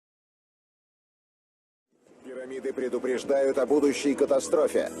Пирамиды предупреждают о будущей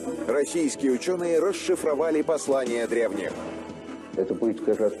катастрофе. Российские ученые расшифровали послания древних. Это будет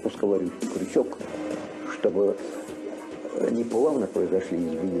как раз спусковой крючок, чтобы не плавно произошли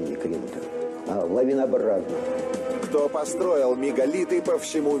изменения климата, а лавинообразно. Кто построил мегалиты по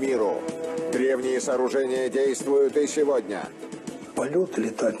всему миру? Древние сооружения действуют и сегодня. Полеты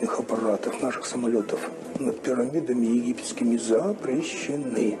летательных аппаратов наших самолетов над пирамидами египетскими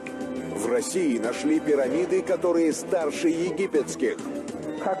запрещены. В России нашли пирамиды, которые старше египетских.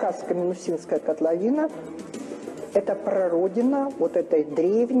 Хакасская Минусинская котловина – это прародина вот этой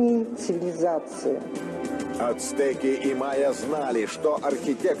древней цивилизации. Ацтеки и майя знали, что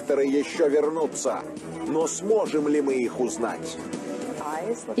архитекторы еще вернутся. Но сможем ли мы их узнать?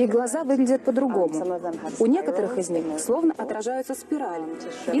 Их глаза выглядят по-другому. У некоторых из них словно отражаются спирали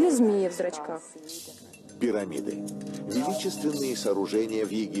или змеи в зрачках. Пирамиды. Величественные сооружения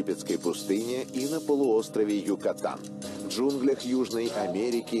в египетской пустыне и на полуострове Юкатан, джунглях Южной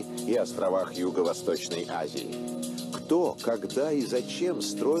Америки и островах Юго-Восточной Азии. Кто, когда и зачем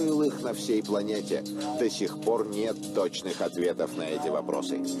строил их на всей планете? До сих пор нет точных ответов на эти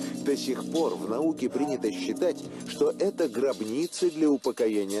вопросы. До сих пор в науке принято считать, что это гробницы для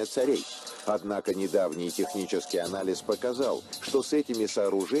упокоения царей. Однако недавний технический анализ показал, что с этими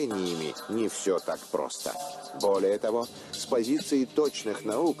сооружениями не все так просто. Более того, с позиции точных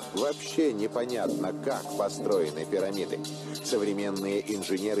наук вообще непонятно, как построены пирамиды. Современные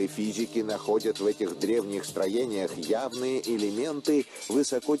инженеры физики находят в этих древних строениях явные элементы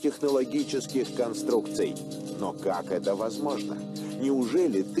высокотехнологических конструкций. Но как это возможно?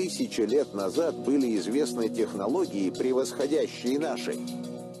 Неужели тысячи лет назад были известны технологии, превосходящие наши?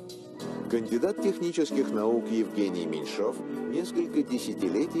 Кандидат технических наук Евгений Меньшов несколько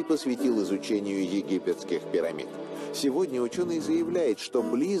десятилетий посвятил изучению египетских пирамид. Сегодня ученый заявляет, что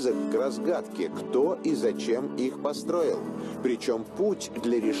близок к разгадке, кто и зачем их построил. Причем путь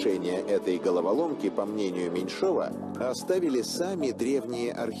для решения этой головоломки, по мнению Меньшова, оставили сами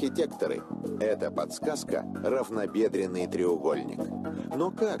древние архитекторы. Эта подсказка – равнобедренный треугольник.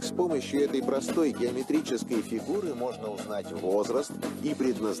 Но как с помощью этой простой геометрической фигуры можно узнать возраст и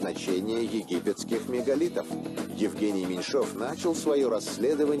предназначение египетских мегалитов? Евгений Меньшов начал свое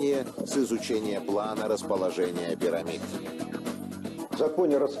расследование с изучения плана расположения пирамид. В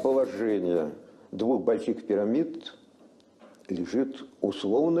законе расположения двух больших пирамид лежит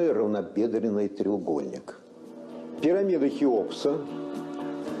условный равнобедренный треугольник. Пирамида Хеопса,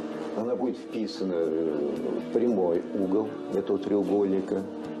 она будет вписана в прямой угол этого треугольника.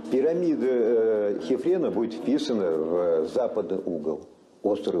 Пирамида Хефрена будет вписана в западный угол,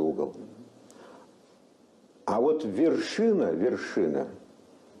 острый угол. А вот вершина,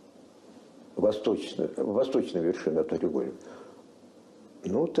 восточная вершина этого треугольника,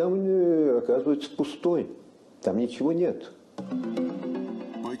 ну, там, оказывается, пустой. Там ничего нет.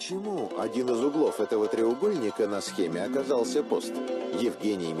 Почему один из углов этого треугольника на схеме оказался пуст?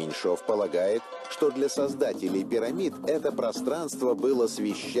 Евгений Меньшов полагает, что для создателей пирамид это пространство было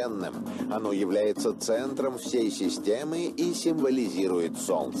священным. Оно является центром всей системы и символизирует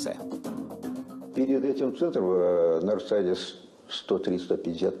Солнце. Перед этим центром на расстоянии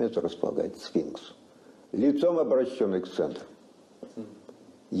 100-350 метров располагается сфинкс, лицом обращенный к центру.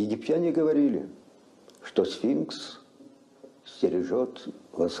 Египтяне говорили, что сфинкс стережет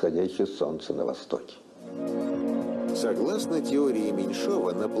восходящее солнце на востоке. Согласно теории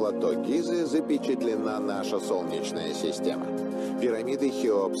Меньшова, на плато Гизы запечатлена наша Солнечная система. Пирамиды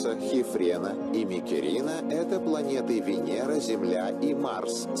Хеопса, Хефрена и Микерина – это планеты Венера, Земля и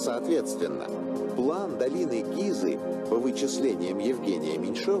Марс, соответственно. План долины Гизы, по вычислениям Евгения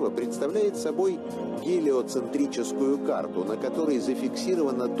Меньшова, представляет собой гелиоцентрическую карту, на которой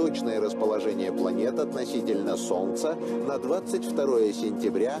зафиксировано точное расположение планет относительно Солнца на 22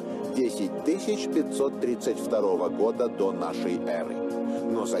 сентября 10532 года до нашей эры.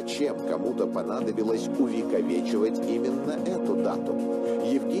 Но зачем кому-то понадобилось увековечивать именно эту дату?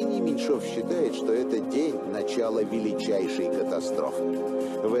 Евгений Меньшов считает, что это день начала величайшей катастрофы.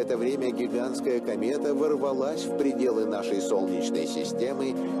 В это время гигантская комета ворвалась в пределы нашей Солнечной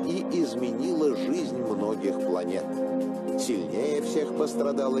системы и изменила жизнь многих планет. Сильнее всех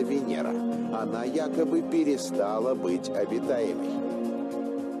пострадала Венера. Она якобы перестала быть обитаемой.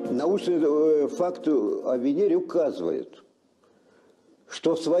 Научные факты о Венере указывают,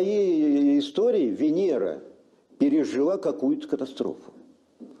 что в своей истории Венера пережила какую-то катастрофу.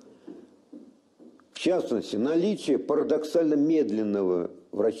 В частности, наличие парадоксально медленного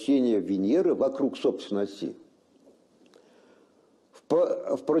вращения Венеры вокруг собственной оси в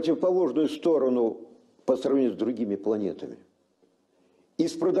противоположную сторону по сравнению с другими планетами.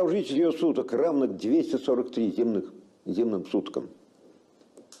 из продолжительностью суток, равных 243 земным суткам,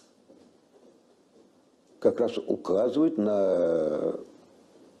 как раз указывает на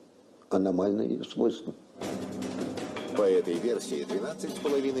аномальные свойства. По этой версии,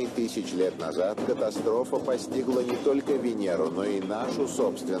 12,5 тысяч лет назад катастрофа постигла не только Венеру, но и нашу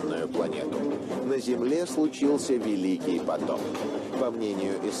собственную планету. На Земле случился Великий потоп. По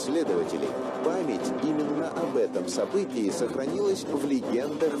мнению исследователей, память именно об этом событии сохранилась в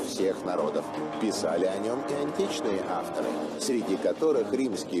легендах всех народов. Писали о нем и античные авторы, среди которых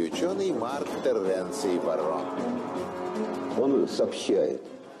римский ученый Марк Теренций Варрон. Он сообщает,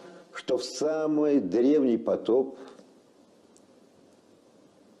 что в самый древний потоп,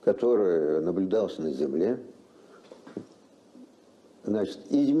 который наблюдался на Земле, значит,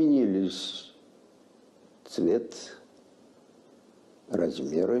 изменились цвет,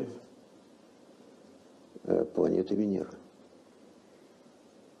 размеры планеты Венера.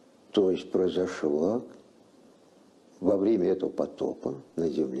 То есть произошла во время этого потопа на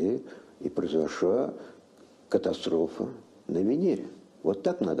Земле и произошла катастрофа на Венере. Вот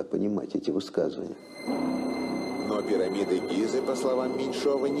так надо понимать эти высказывания. Но пирамиды Гизы, по словам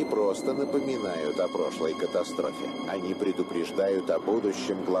Меньшова, не просто напоминают о прошлой катастрофе. Они предупреждают о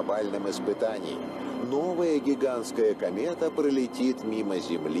будущем глобальном испытании. Новая гигантская комета пролетит мимо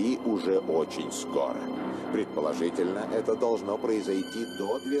Земли уже очень скоро. Предположительно, это должно произойти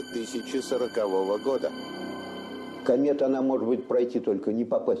до 2040 года. Комета, она может быть пройти только, не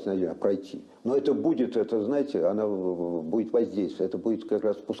попасть на Землю, а пройти. Но это будет, это, знаете, она будет воздействие. Это будет как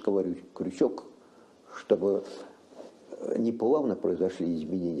раз спусковой крючок, чтобы не плавно произошли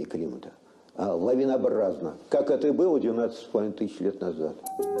изменения климата, а лавинообразно, как это и было 12,5 тысяч лет назад.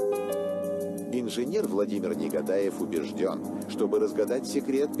 Инженер Владимир Негадаев убежден, чтобы разгадать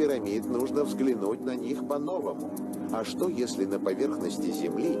секрет пирамид, нужно взглянуть на них по-новому. А что, если на поверхности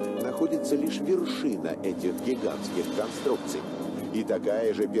Земли находится лишь вершина этих гигантских конструкций? И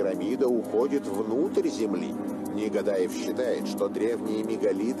такая же пирамида уходит внутрь Земли. Негадаев считает, что древние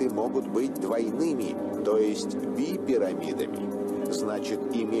мегалиты могут быть двойными, то есть бипирамидами. Значит,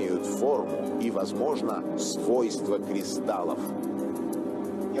 имеют форму и, возможно, свойства кристаллов.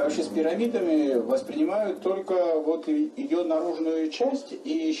 Я вообще с пирамидами воспринимают только вот ее наружную часть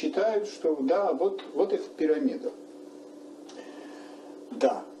и считают, что да, вот это пирамида.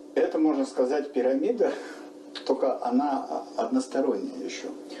 Да, это можно сказать пирамида, только она односторонняя еще.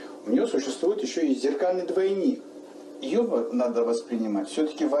 У нее существует еще и зеркальный двойник. Ее надо воспринимать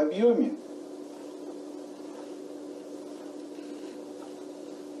все-таки в объеме.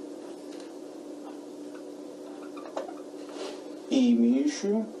 И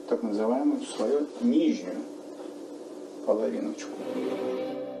имеющую так называемую свою нижнюю половиночку.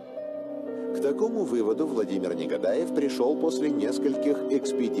 К такому выводу Владимир Негадаев пришел после нескольких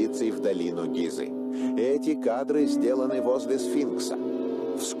экспедиций в долину Гизы. Эти кадры сделаны возле сфинкса.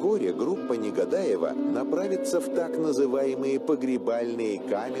 Вскоре группа Негадаева направится в так называемые погребальные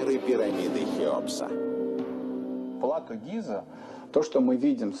камеры пирамиды Хеопса. Плато Гиза, то, что мы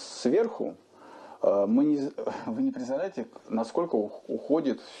видим сверху, вы не представляете, насколько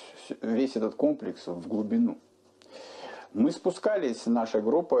уходит весь этот комплекс в глубину. Мы спускались нашей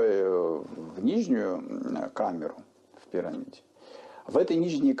группой в нижнюю камеру в пирамиде. В этой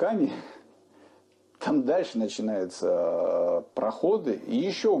нижней камере там дальше начинаются проходы и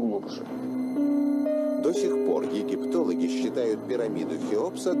еще глубже. До сих пор египтологи считают пирамиду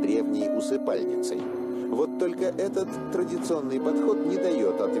Хеопса древней усыпальницей. Вот только этот традиционный подход не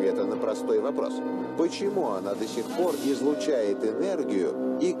дает ответа на простой вопрос. Почему она до сих пор излучает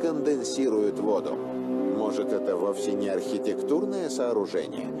энергию и конденсирует воду? Может, это вовсе не архитектурное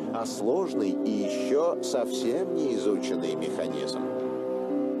сооружение, а сложный и еще совсем не изученный механизм?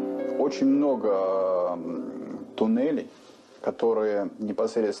 Очень много туннелей, которые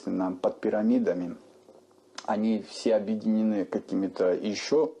непосредственно под пирамидами, они все объединены какими-то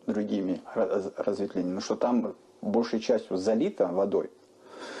еще другими разветвлениями, но что там большей частью залито водой.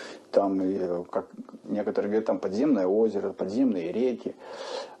 Там, как некоторые говорят, там подземное озеро, подземные реки.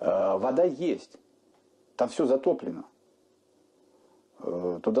 Вода есть. Там все затоплено.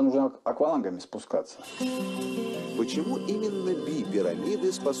 Туда нужно аквалангами спускаться. Почему именно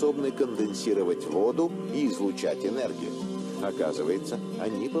бипирамиды способны конденсировать воду и излучать энергию? Оказывается,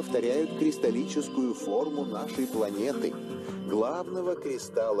 они повторяют кристаллическую форму нашей планеты, главного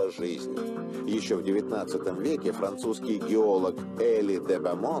кристалла жизни. Еще в XIX веке французский геолог Эли де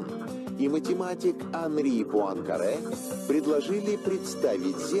Бамон и математик Анри Пуанкаре предложили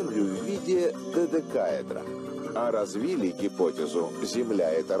представить Землю в виде додекаэдра. А развили гипотезу «Земля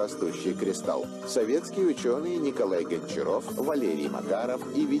 – это растущий кристалл» советские ученые Николай Гончаров, Валерий Макаров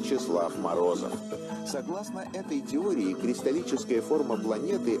и Вячеслав Морозов. Согласно этой теории, кристаллическая форма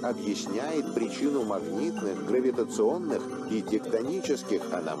планеты объясняет причину магнитных, гравитационных и тектонических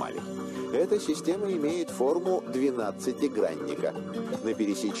аномалий. Эта система имеет форму 12-гранника. На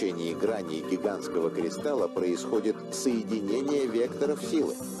пересечении граней гигантского кристалла происходит соединение векторов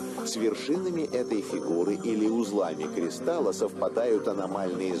силы. С вершинами этой фигуры или узлами кристалла совпадают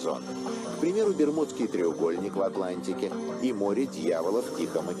аномальные зоны. К примеру, Бермудский треугольник в Атлантике и море дьявола в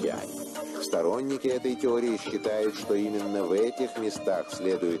Тихом океане. Сторонники этой теории считают, что именно в этих местах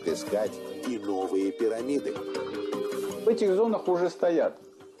следует искать и новые пирамиды. В этих зонах уже стоят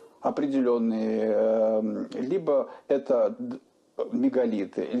определенные, либо это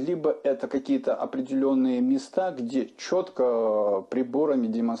мегалиты, либо это какие-то определенные места, где четко приборами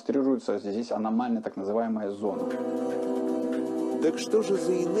демонстрируется здесь аномальная так называемая зона. Так что же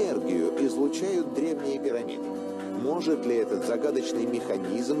за энергию излучают древние пирамиды? Может ли этот загадочный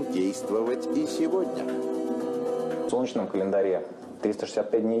механизм действовать и сегодня? В солнечном календаре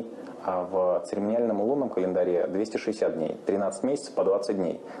 365 дней, а в церемониальном лунном календаре 260 дней, 13 месяцев по 20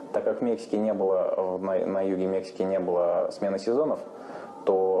 дней. Так как в Мексике не было, на юге Мексики не было смены сезонов,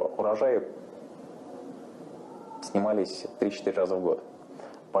 то урожаи снимались 3-4 раза в год.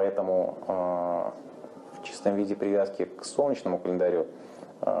 Поэтому в чистом виде привязки к солнечному календарю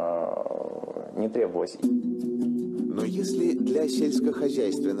не требовалось. Но если для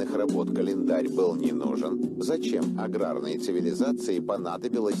сельскохозяйственных работ календарь был не нужен, зачем аграрной цивилизации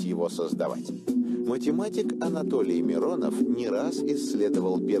понадобилось его создавать? Математик Анатолий Миронов не раз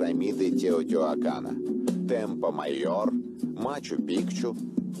исследовал пирамиды Теотиуакана, Темпо-Майор, Мачу-Пикчу.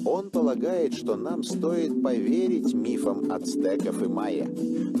 Он полагает, что нам стоит поверить мифам ацтеков и майя.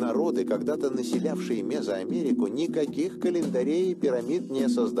 Народы, когда-то населявшие Мезоамерику, никаких календарей и пирамид не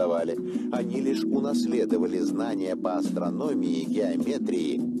создавали. Они лишь унаследовали знания по астрономии,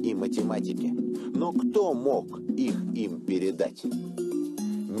 геометрии и математике. Но кто мог их им передать?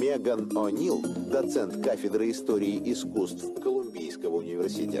 Меган О'Нил, доцент кафедры истории искусств Колумбийского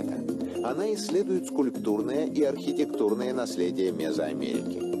университета. Она исследует скульптурное и архитектурное наследие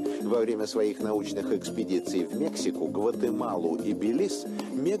Мезоамерики. Во время своих научных экспедиций в Мексику, Гватемалу и Белиз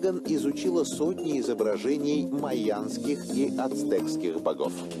Меган изучила сотни изображений майянских и ацтекских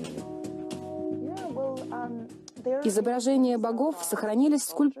богов. Изображения богов сохранились в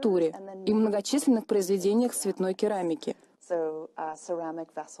скульптуре и многочисленных произведениях цветной керамики.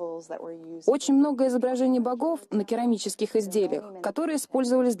 Очень много изображений богов на керамических изделиях, которые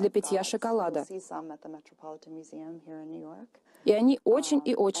использовались для питья шоколада. И они очень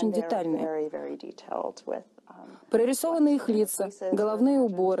и очень детальные. Прорисованы их лица, головные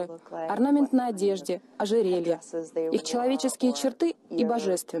уборы, орнамент на одежде, ожерелья, их человеческие черты и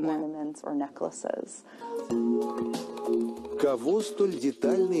божественное. Кого столь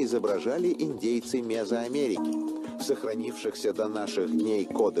детально изображали индейцы Мезоамерики? В сохранившихся до наших дней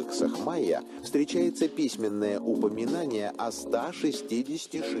кодексах майя встречается письменное упоминание о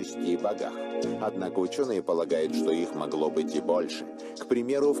 166 богах. Однако ученые полагают, что их могло быть и больше. К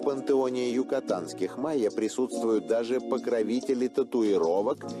примеру, в пантеоне юкатанских майя присутствуют даже покровители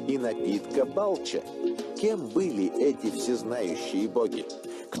татуировок и напитка балча. Кем были эти всезнающие боги?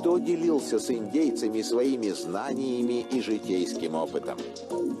 Кто делился с индейцами своими знаниями и житейским опытом?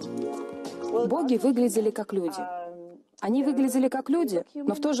 Боги выглядели как люди. Они выглядели как люди,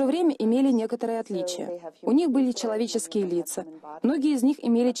 но в то же время имели некоторые отличия. У них были человеческие лица, многие из них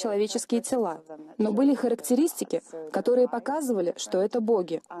имели человеческие тела, но были характеристики, которые показывали, что это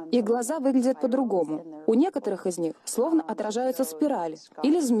боги. Их глаза выглядят по-другому. У некоторых из них словно отражаются спирали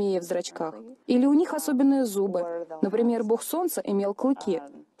или змеи в зрачках, или у них особенные зубы. Например, бог Солнца имел клыки,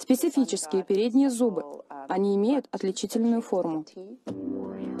 специфические передние зубы. Они имеют отличительную форму.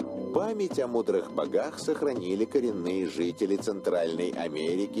 Память о мудрых богах сохранили коренные жители Центральной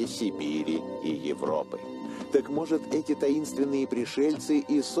Америки, Сибири и Европы. Так может, эти таинственные пришельцы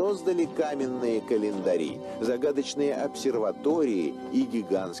и создали каменные календари, загадочные обсерватории и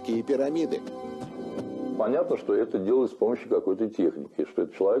гигантские пирамиды? Понятно, что это делалось с помощью какой-то техники, что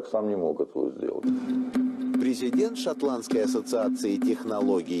этот человек сам не мог этого сделать. Президент Шотландской ассоциации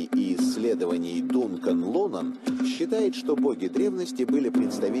технологий и исследований Дункан Лунан считает, что боги древности были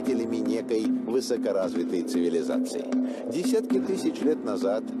представителями некой высокоразвитой цивилизации. Десятки тысяч лет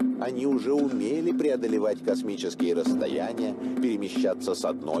назад они уже умели преодолевать космические расстояния, перемещаться с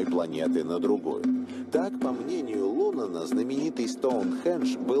одной планеты на другую. Так, по мнению Лунана, знаменитый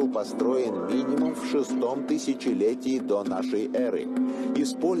Стоунхендж был построен минимум в 6-м тысячелетии до нашей эры.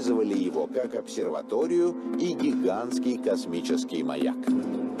 Использовали его как обсерваторию и гигантский космический маяк.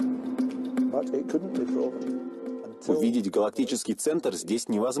 Увидеть галактический центр здесь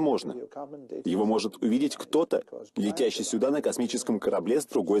невозможно. Его может увидеть кто-то, летящий сюда на космическом корабле с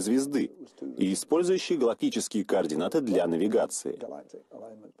другой звезды и использующий галактические координаты для навигации.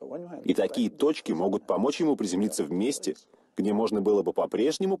 И такие точки могут помочь ему приземлиться в месте, где можно было бы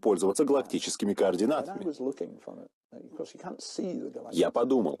по-прежнему пользоваться галактическими координатами. Я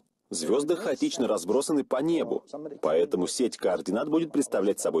подумал, звезды хаотично разбросаны по небу, поэтому сеть координат будет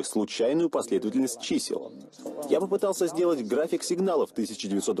представлять собой случайную последовательность чисел. Я попытался сделать график сигналов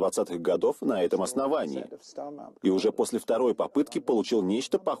 1920-х годов на этом основании. И уже после второй попытки получил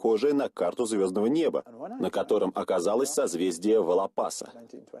нечто похожее на карту звездного неба, на котором оказалось созвездие Волопаса.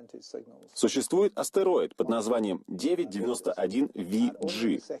 Существует астероид под названием 991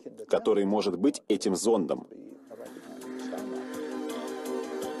 VG, который может быть этим зондом.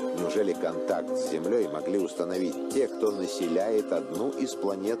 Неужели контакт с Землей могли установить те, кто населяет одну из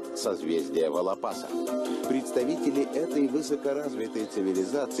планет созвездия Волопаса? Представители этой высокоразвитой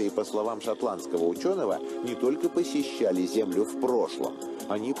цивилизации, по словам шотландского ученого, не только посещали Землю в прошлом,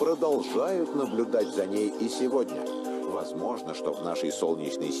 они продолжают наблюдать за ней и сегодня. Возможно, что в нашей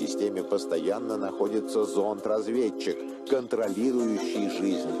Солнечной системе постоянно находится зонд-разведчик, контролирующий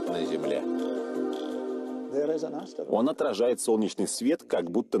жизнь на Земле. Он отражает солнечный свет, как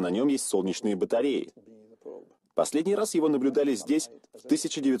будто на нем есть солнечные батареи. Последний раз его наблюдали здесь в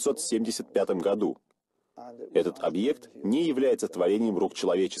 1975 году. Этот объект не является творением рук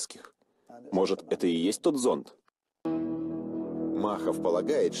человеческих. Может, это и есть тот зонд? Махов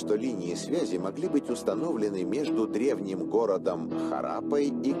полагает, что линии связи могли быть установлены между древним городом Хараппой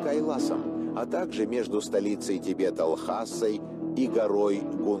и Кайласом, а также между столицей Тибета Лхасой и горой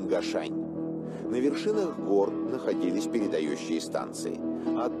Гунгашань. На вершинах гор находились передающие станции.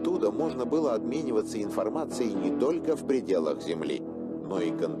 Оттуда можно было обмениваться информацией не только в пределах Земли, но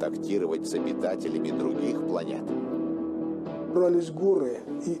и контактировать с обитателями других планет. Брались горы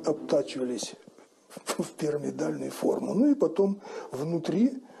и обтачивались в пирамидальную форму. Ну и потом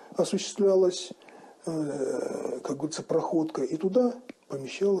внутри осуществлялась, как говорится, проходка, и туда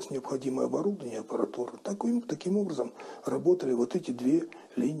помещалось необходимое оборудование, аппаратура. Таким образом работали вот эти две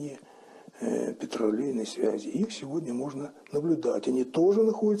линии петролейной связи. Их сегодня можно наблюдать. Они тоже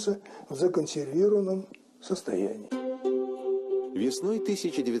находятся в законсервированном состоянии. Весной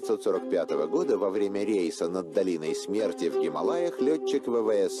 1945 года во время рейса над долиной смерти в Гималаях летчик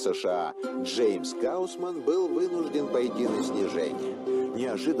ВВС США Джеймс Каусман был вынужден пойти на снижение.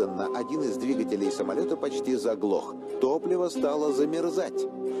 Неожиданно один из двигателей самолета почти заглох. Топливо стало замерзать.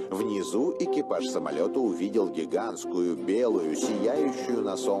 Внизу экипаж самолета увидел гигантскую, белую, сияющую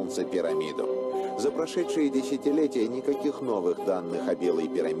на солнце пирамиду. За прошедшие десятилетия никаких новых данных о Белой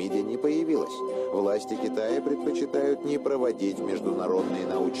пирамиде не появилось. Власти Китая предпочитают не проводить международные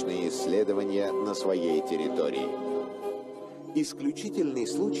научные исследования на своей территории. Исключительный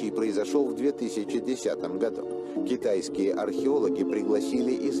случай произошел в 2010 году. Китайские археологи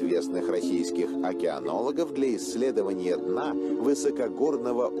пригласили известных российских океанологов для исследования дна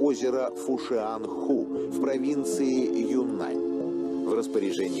высокогорного озера Фушианху в провинции Юннань. В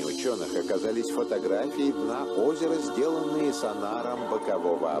распоряжении ученых оказались фотографии дна озера, сделанные сонаром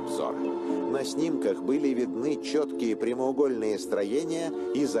бокового обзора. На снимках были видны четкие прямоугольные строения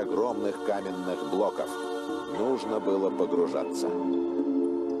из огромных каменных блоков. Нужно было погружаться.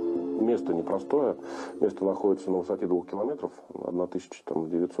 Место непростое. Место находится на высоте 2 километров,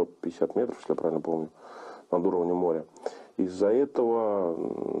 1950 метров, если я правильно помню, над уровнем моря. Из-за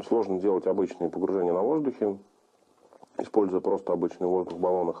этого сложно делать обычные погружения на воздухе, используя просто обычный воздух в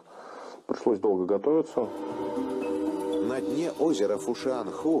баллонах. Пришлось долго готовиться. На дне озера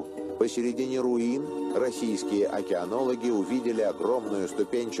Фушианху, посередине руин, российские океанологи увидели огромную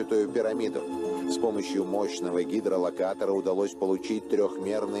ступенчатую пирамиду. С помощью мощного гидролокатора удалось получить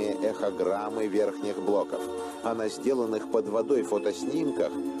трехмерные эхограммы верхних блоков. А на сделанных под водой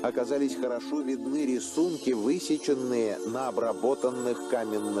фотоснимках оказались хорошо видны рисунки, высеченные на обработанных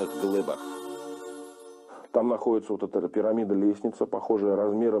каменных глыбах. Там находится вот эта пирамида-лестница, похожая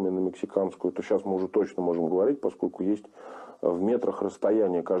размерами на мексиканскую. То сейчас мы уже точно можем говорить, поскольку есть в метрах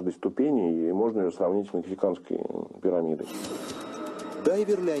расстояние каждой ступени, и можно ее сравнить с мексиканской пирамидой.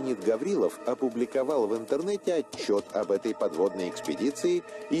 Дайвер Леонид Гаврилов опубликовал в интернете отчет об этой подводной экспедиции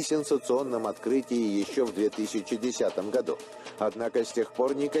и сенсационном открытии еще в 2010 году. Однако с тех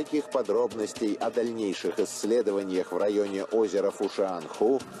пор никаких подробностей о дальнейших исследованиях в районе озера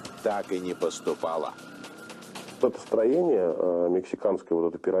Фушианху так и не поступало. Это строение, мексиканская вот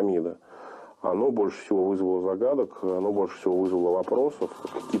эта пирамида, оно больше всего вызвало загадок, оно больше всего вызвало вопросов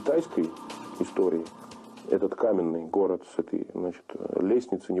к китайской истории. Этот каменный город с этой, значит,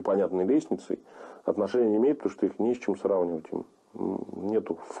 лестницей, непонятной лестницей, отношения не имеет, потому что их не с чем сравнивать им.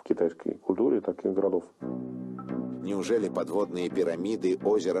 Нету в китайской культуре таких городов. Неужели подводные пирамиды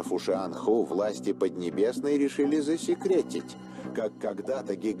озера Фушианху власти Поднебесной решили засекретить, как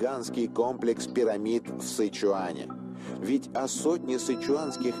когда-то гигантский комплекс пирамид в Сычуане? Ведь о сотне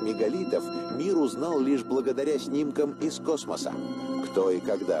сычуанских мегалитов мир узнал лишь благодаря снимкам из космоса. Кто и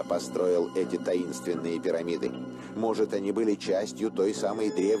когда построил эти таинственные пирамиды? Может, они были частью той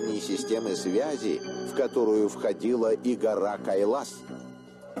самой древней системы связи, в которую входила и гора Кайлас?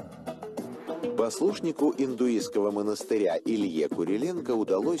 Послушнику индуистского монастыря Илье Куриленко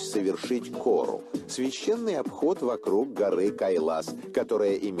удалось совершить кору – священный обход вокруг горы Кайлас,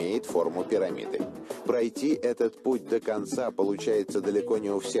 которая имеет форму пирамиды. Пройти этот путь до конца получается далеко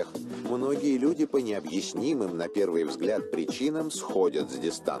не у всех. Многие люди по необъяснимым, на первый взгляд, причинам сходят с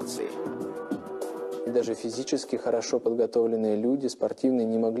дистанции. И даже физически хорошо подготовленные люди, спортивные,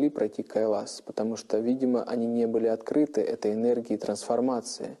 не могли пройти Кайлас, потому что, видимо, они не были открыты этой энергии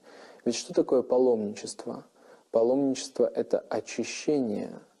трансформации. Ведь что такое паломничество? Паломничество – это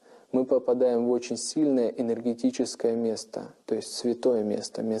очищение. Мы попадаем в очень сильное энергетическое место, то есть святое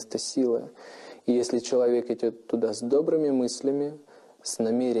место, место силы. И если человек идет туда с добрыми мыслями, с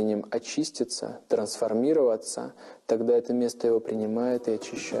намерением очиститься, трансформироваться, тогда это место его принимает и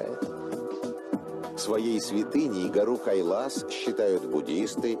очищает. Своей святыней гору Кайлас считают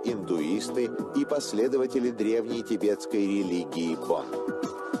буддисты, индуисты и последователи древней тибетской религии Бон.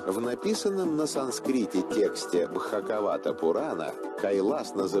 В написанном на санскрите тексте Бхагавата Пурана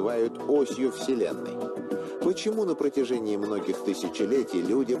Кайлас называют осью Вселенной. Почему на протяжении многих тысячелетий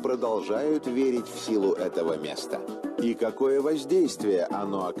люди продолжают верить в силу этого места? И какое воздействие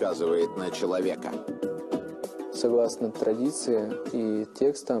оно оказывает на человека? Согласно традиции и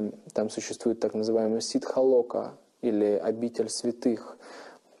текстам, там существует так называемая сиддхалока, или обитель святых.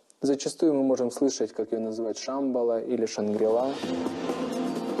 Зачастую мы можем слышать, как ее называют Шамбала или Шангрила.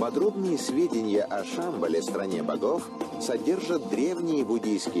 Подробные сведения о Шамбале, стране богов, содержат древние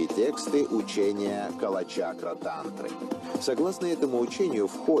буддийские тексты учения Калачакра-тантры. Согласно этому учению,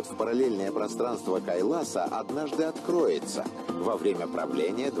 вход в параллельное пространство Кайласа однажды откроется. Во время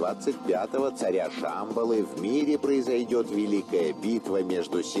правления 25-го царя Шамбалы в мире произойдет великая битва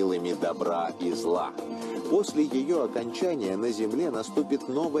между силами добра и зла. После ее окончания на Земле наступит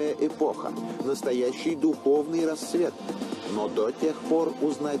новая эпоха, настоящий духовный рассвет. Но до тех пор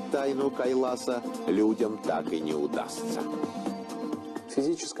узнать тайну Кайласа людям так и не удастся. В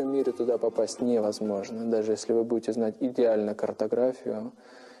физическом мире туда попасть невозможно, даже если вы будете знать идеально картографию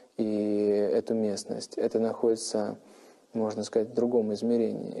и эту местность. Это находится, можно сказать, в другом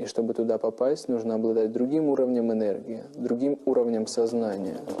измерении. И чтобы туда попасть, нужно обладать другим уровнем энергии, другим уровнем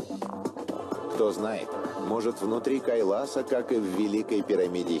сознания. Кто знает, может, внутри Кайласа, как и в Великой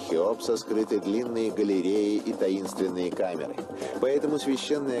пирамиде Хеопса, скрыты длинные галереи и таинственные камеры. Поэтому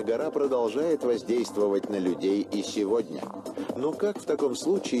священная гора продолжает воздействовать на людей и сегодня. Но как в таком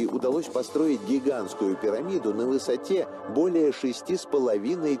случае удалось построить гигантскую пирамиду на высоте более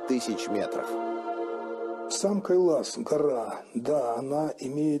 6500 метров? Сам Кайлас, гора, да, она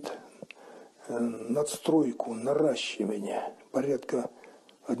имеет надстройку, наращивание, порядка,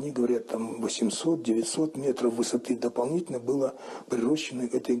 одни говорят, там 800-900 метров высоты дополнительно было прирощено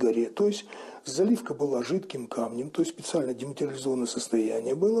к этой горе. То есть заливка была жидким камнем, то есть специально дематериализованное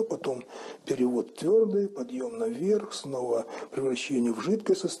состояние было, потом перевод твердый, подъем наверх, снова превращение в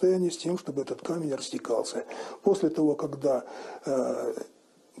жидкое состояние с тем, чтобы этот камень растекался. После того, когда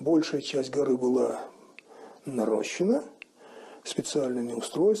большая часть горы была нарощена специальными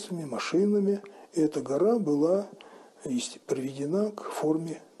устройствами, машинами, эта гора была приведена к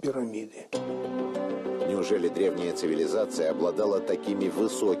форме пирамиды. Неужели древняя цивилизация обладала такими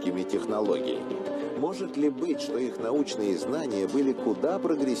высокими технологиями? Может ли быть, что их научные знания были куда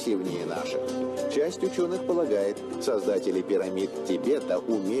прогрессивнее наших? Часть ученых полагает, создатели пирамид Тибета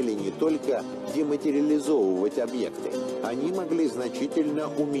умели не только дематериализовывать объекты, они могли значительно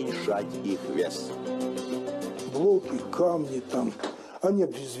уменьшать их вес. Блоки, камни там, они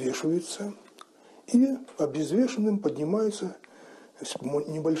обезвешиваются, и обезвешенным поднимаются с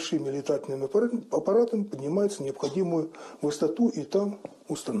небольшими летательными аппаратами поднимается на необходимую высоту и там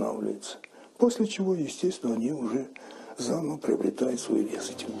устанавливается. После чего, естественно, они уже заново приобретают свой вес,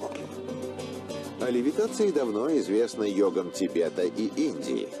 эти блоки. О левитации давно известно йогам Тибета и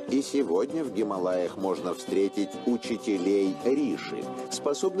Индии. И сегодня в Гималаях можно встретить учителей риши,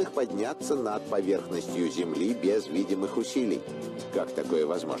 способных подняться над поверхностью Земли без видимых усилий. Как такое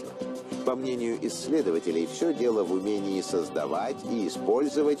возможно? По мнению исследователей, все дело в умении создавать и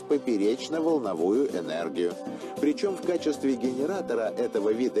использовать поперечно-волновую энергию. Причем в качестве генератора этого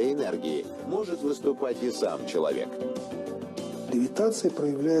вида энергии может выступать и сам человек. Левитация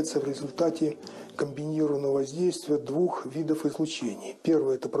проявляется в результате комбинированного воздействия двух видов излучений.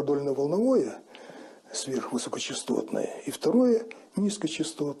 Первое – это продольно-волновое, сверхвысокочастотное, и второе –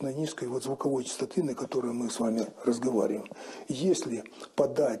 низкочастотное, низкой звуковой частоты, на которой мы с вами разговариваем. Если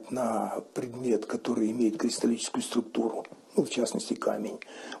подать на предмет, который имеет кристаллическую структуру, ну, в частности камень,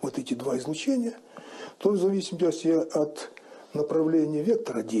 вот эти два излучения, то в зависимости от направления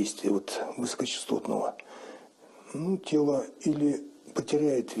вектора действия высокочастотного, тело или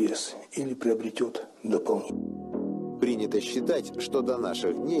потеряет вес, или приобретет дополнительно. Принято считать, что до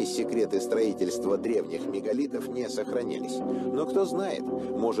наших дней секреты строительства древних мегалитов не сохранились. Но кто знает,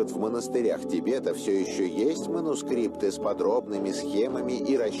 может, в монастырях Тибета все еще есть манускрипты с подробными схемами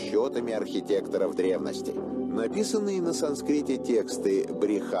и расчетами архитекторов древности. Написанные на санскрите тексты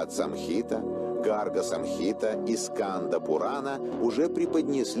Брихат-самхита, Гарга-самхита и Сканда-пурана уже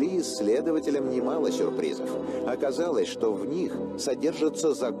преподнесли исследователям немало сюрпризов. Оказалось, что в них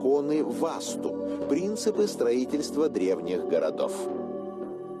содержатся законы васту, принципы строительства древних городов.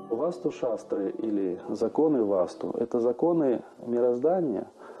 Васту-шастры или законы васту – это законы мироздания,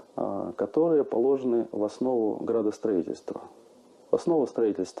 которые положены в основу градостроительства. В основу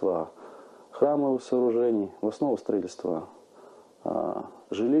строительства храмовых сооружений, в основу строительства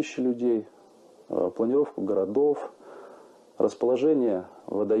жилищ людей, планировку городов, расположение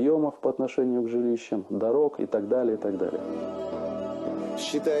водоемов по отношению к жилищам, дорог и так далее, и так далее.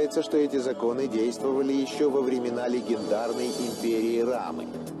 Считается, что эти законы действовали еще во времена легендарной империи Рамы.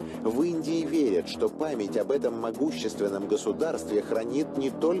 В Индии верят, что память об этом могущественном государстве хранит не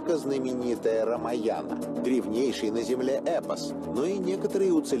только знаменитая Рамаяна, древнейший на Земле эпос, но и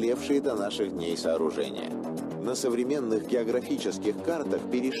некоторые уцелевшие до наших дней сооружения. На современных географических картах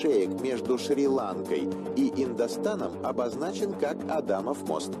перешеек между Шри-Ланкой и Индостаном обозначен как Адамов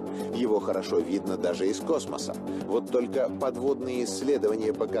мост. Его хорошо видно даже из космоса. Вот только подводные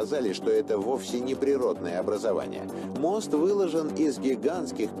исследования показали, что это вовсе не природное образование. Мост выложен из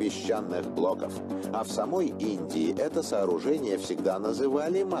гигантских песчаных блоков. А в самой Индии это сооружение всегда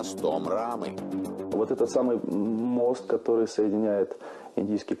называли мостом Рамы. Вот этот самый мост, который соединяет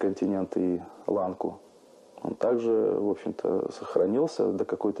индийский континент и Ланку, он также, в общем-то, сохранился до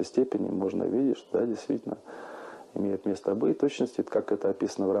какой-то степени. Можно видеть, что, да, действительно, имеет место быть, точности, как это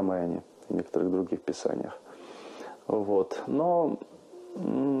описано в Рамаяне и некоторых других писаниях. Вот. Но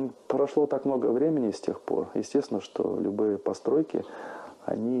прошло так много времени с тех пор. Естественно, что любые постройки,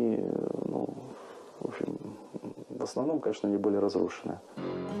 они, в общем, в основном, конечно, не были разрушены.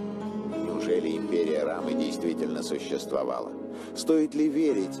 Неужели империя Рамы действительно существовала? Стоит ли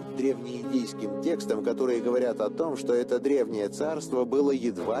верить древнеиндийским текстам, которые говорят о том, что это древнее царство было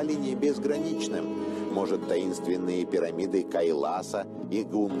едва ли не безграничным? Может, таинственные пирамиды Кайласа и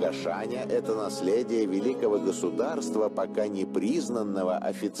Гунгашаня – это наследие великого государства, пока не признанного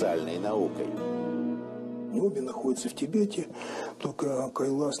официальной наукой? Обе находятся в Тибете, только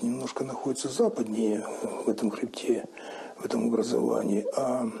Кайлас немножко находится западнее в этом хребте, в этом образовании,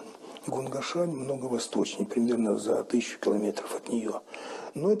 а Гунгашань много восточнее, примерно за 1000 километров от нее.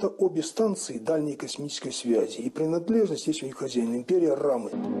 Но это обе станции дальней космической связи, и принадлежность есть у них хозяин, империя Рамы.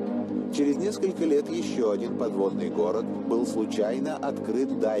 Через несколько лет еще один подводный город был случайно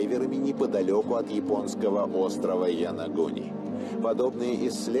открыт дайверами неподалеку от японского острова Янагуни. Подобные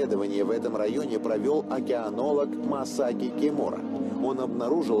исследования в этом районе провел океанолог Масаки Кимура. Он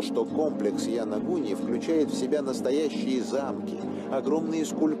обнаружил, что комплекс Янагуни включает в себя настоящие замки, огромные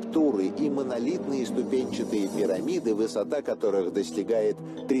скульптуры и монолитные ступенчатые пирамиды, высота которых достигает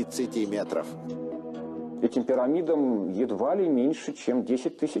 30 метров. Этим пирамидам едва ли меньше, чем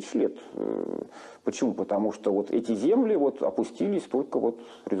 10 тысяч лет. Почему? Потому что вот эти земли опустились только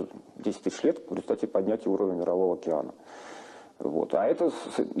 10 тысяч лет в результате поднятия уровня Мирового океана. Вот. А это,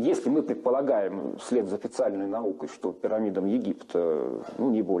 если мы предполагаем, вслед за официальной наукой, что пирамидам Египта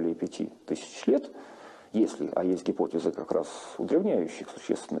не более 5000 лет, а есть гипотезы как раз удревняющих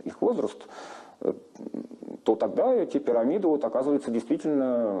существенно их возраст, то тогда эти пирамиды оказываются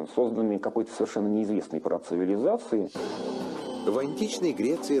действительно созданными какой-то совершенно неизвестной цивилизацией. В античной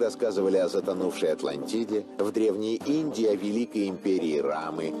Греции рассказывали о затонувшей Атлантиде, в Древней Индии о Великой империи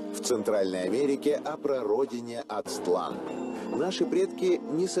Рамы, в Центральной Америке о прародине Ацтлан. Наши предки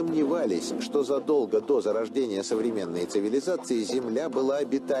не сомневались, что задолго до зарождения современной цивилизации Земля была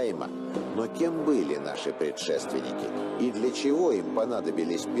обитаема. Но кем были наши предшественники? И для чего им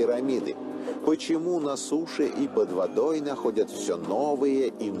понадобились пирамиды? Почему на суше и под водой находят все новые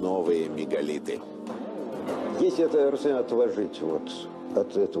и новые мегалиты? Если это расстояние отложить вот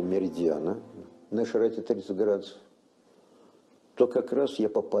от этого меридиана на широте 30 градусов, то как раз я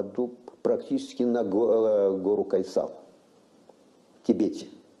попаду практически на гору Кайсал в Тибете,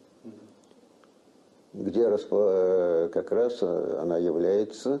 где как раз она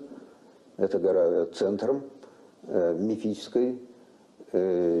является, эта гора, центром мифической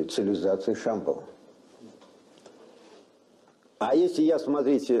цивилизации Шампова. А если я,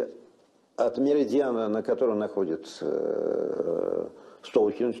 смотрите, от меридиана, на котором находится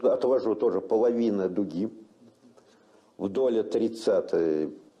столбик, отвожу тоже половину дуги вдоль 30-й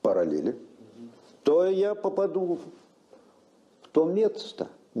параллели, то я попаду в то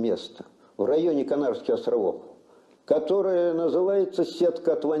место в районе Канарских островов, которое называется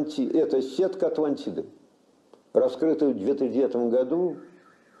сетка Атлантиды. Это сетка Атлантиды, раскрытая в 2009 году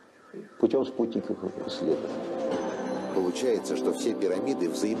путем спутниковых исследований. Получается, что все пирамиды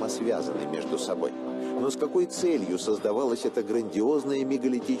взаимосвязаны между собой. Но с какой целью создавалась эта грандиозная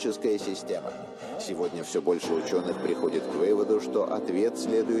мегалитическая система? Сегодня все больше ученых приходит к выводу, что ответ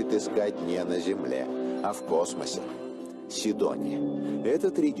следует искать не на Земле, а в космосе. Сидония.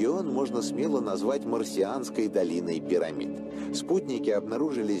 Этот регион можно смело назвать марсианской долиной пирамид. Спутники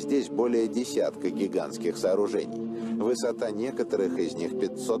обнаружили здесь более десятка гигантских сооружений. Высота некоторых из них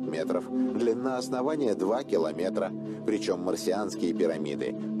 500 метров, длина основания 2 километра. Причем марсианские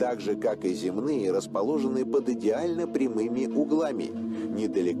пирамиды, так же как и земные, расположены под идеально прямыми углами.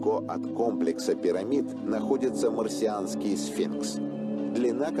 Недалеко от комплекса пирамид находится марсианский сфинкс,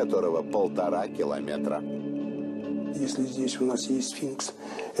 длина которого 1,5 километра. Если здесь у нас есть сфинкс,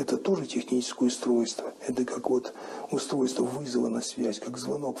 это тоже техническое устройство. Это как вот устройство вызова на связь, как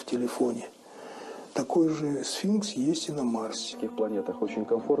звонок в телефоне. Такой же сфинкс есть и на Марсе. На адских планетах очень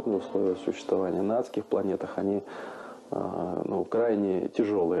комфортные условия существования. На адских планетах они крайне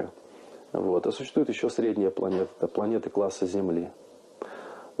тяжелые. Вот. А существуют еще средние планеты, это планеты класса Земли.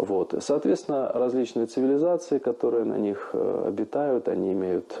 Вот. Соответственно, различные цивилизации, которые на них обитают, они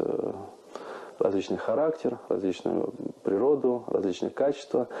имеют различный характер, различную природу, различные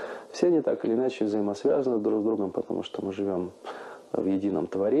качества. Все они так или иначе взаимосвязаны друг с другом, потому что мы живем в едином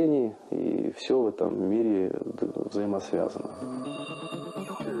творении, и все в этом мире взаимосвязано.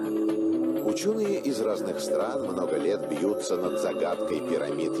 Ученые из разных стран много лет бьются над загадкой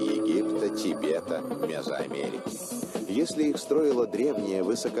пирамид Египта, Тибета, Мезоамерики. Если их строила древняя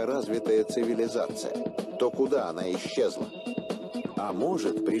высокоразвитая цивилизация, то куда она исчезла? А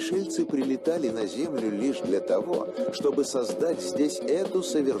может, пришельцы прилетали на Землю лишь для того, чтобы создать здесь эту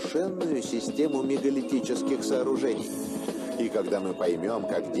совершенную систему мегалитических сооружений? И когда мы поймем,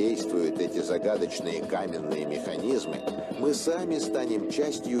 как действуют эти загадочные каменные механизмы, мы сами станем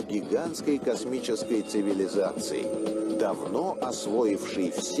частью гигантской космической цивилизации, давно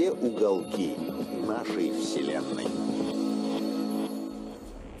освоившей все уголки нашей Вселенной.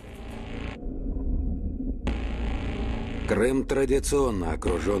 Крым традиционно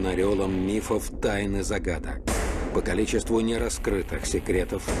окружен ореолом мифов, тайн и загадок. По количеству нераскрытых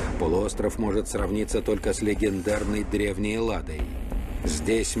секретов полуостров может сравниться только с легендарной древней Элладой.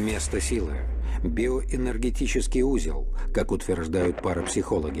 Здесь место силы, биоэнергетический узел, как утверждают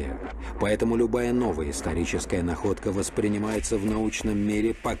парапсихологи. Поэтому любая новая историческая находка воспринимается в научном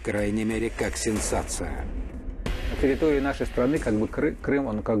мире, по крайней мере, как сенсация. На территории нашей страны Крым,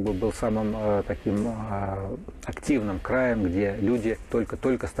 он был самым таким активным краем, где люди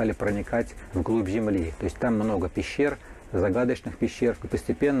только-только стали проникать вглубь земли. То есть там много пещер, загадочных пещер, и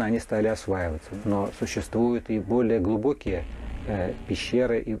постепенно они стали осваиваться. Но существуют и более глубокие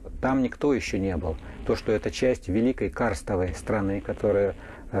пещеры, и там никто еще не был. То, что это часть великой карстовой страны, которая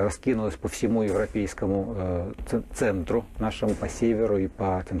раскинулась по всему европейскому центру, нашему по северу и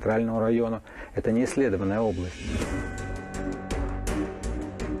по центральному району, это неисследованная область.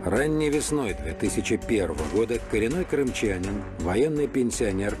 Ранней весной 2001 года коренной крымчанин, военный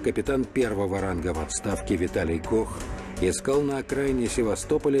пенсионер, капитан первого ранга в отставке Виталий Кох искал на окраине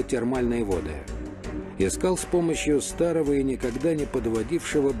Севастополя термальные воды. Искал с помощью старого и никогда не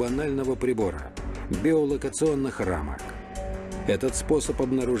подводившего банального прибора – биолокационных рамок. Этот способ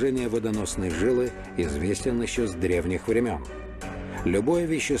обнаружения водоносной жилы известен еще с древних времен. Любое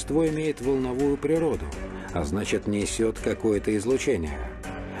вещество имеет волновую природу, а значит несет какое-то излучение.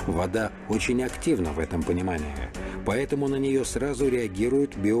 Вода очень активна в этом понимании, поэтому на нее сразу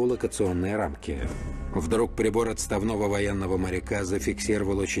реагируют биолокационные рамки. Вдруг прибор отставного военного моряка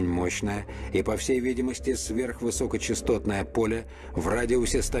зафиксировал очень мощное и, по всей видимости, сверхвысокочастотное поле в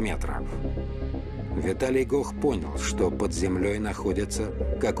радиусе 100 метров. Виталий Гох понял, что под землей находится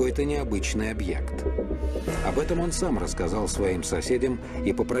какой-то необычный объект. Об этом он сам рассказал своим соседям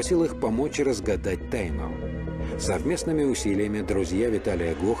и попросил их помочь разгадать тайну. Совместными усилиями друзья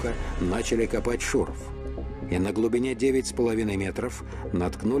Виталия Гоха начали копать шурф. И на глубине 9,5 метров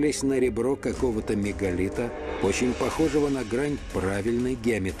наткнулись на ребро какого-то мегалита, очень похожего на грань правильной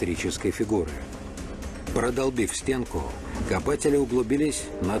геометрической фигуры. Продолбив стенку, копатели углубились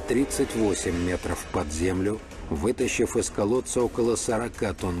на 38 метров под землю, вытащив из колодца около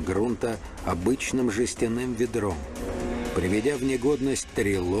 40 тонн грунта обычным жестяным ведром, приведя в негодность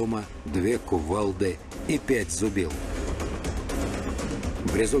 3 лома, 2 кувалды и 5 зубил.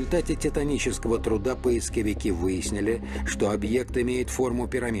 В результате титанического труда поисковики выяснили, что объект имеет форму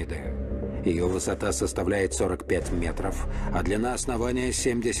пирамиды. Ее высота составляет 45 метров, а длина основания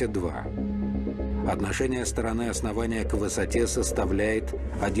 72. Отношение стороны основания к высоте составляет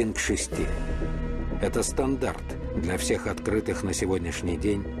 1 к 6. Это стандарт для всех открытых на сегодняшний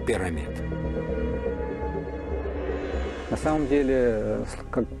день пирамид. На самом деле,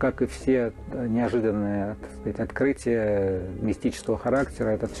 как и все неожиданные, так сказать, открытия мистического характера,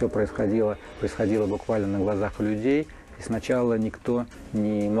 это все происходило буквально на глазах у людей. И сначала никто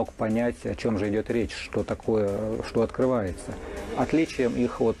не мог понять, о чем же идет речь, что такое, что открывается. Отличием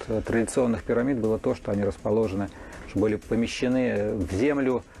их от традиционных пирамид было то, что они расположены, что были помещены в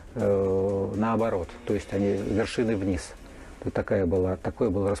землю наоборот, то есть они вершины вниз. Такое было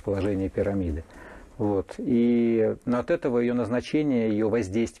расположение пирамиды. Вот. Но от этого ее назначение, ее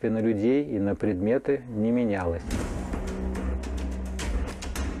воздействие на людей и на предметы не менялось.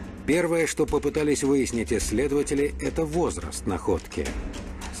 Первое, что попытались выяснить исследователи, это возраст находки.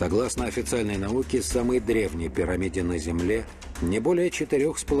 Согласно официальной науке, самой древней пирамиде на Земле не более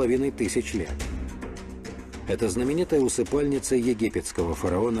 4,5 тысяч лет. Это знаменитая усыпальница египетского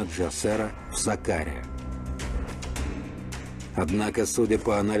фараона Джосера в Саккаре. Однако, судя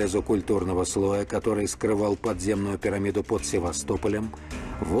по анализу культурного слоя, который скрывал подземную пирамиду под Севастополем,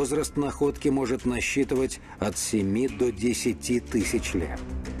 возраст находки может насчитывать от 7 до 10 тысяч лет.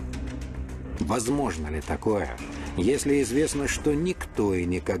 Возможно ли такое, если известно, что никто и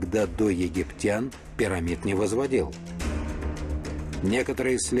никогда до египтян пирамид не возводил?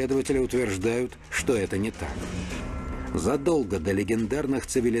 Некоторые исследователи утверждают, что это не так. Задолго до легендарных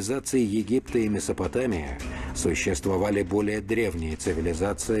цивилизаций Египта и Месопотамии существовали более древние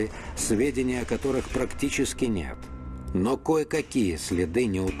цивилизации, сведений о которых практически нет. Но кое-какие следы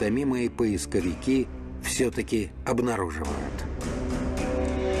неутомимые поисковики все-таки обнаруживают.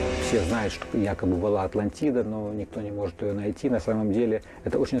 Все знают, что якобы была Атлантида, но никто не может ее найти. На самом деле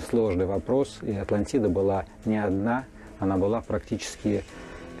это очень сложный вопрос, и Атлантида была не одна, она была практически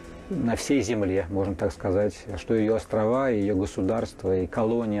на всей Земле, можно так сказать, что ее острова, ее государства и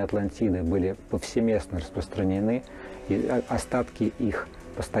колонии Атлантиды были повсеместно распространены, и остатки их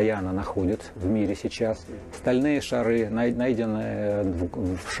постоянно находят в мире сейчас. Стальные шары найдены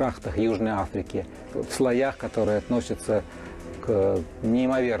в шахтах Южной Африки, в слоях, которые относятся к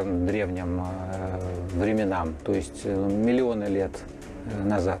неимоверно древним временам, то есть миллионы лет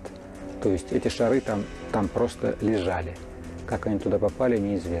назад. То есть эти шары там просто лежали. Как они туда попали,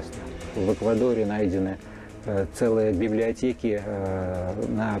 неизвестно. В Эквадоре найдены целые библиотеки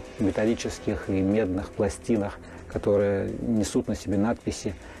на металлических и медных пластинах, которые несут на себе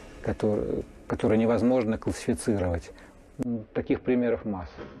надписи, которые невозможно классифицировать. Таких примеров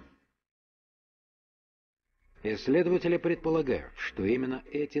масса. Исследователи предполагают, что именно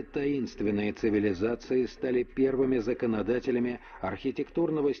эти таинственные цивилизации стали первыми законодателями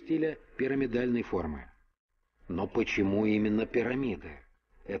архитектурного стиля пирамидальной формы. Но почему именно пирамиды?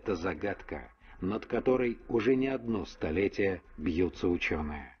 Это загадка, над которой уже не одно столетие бьются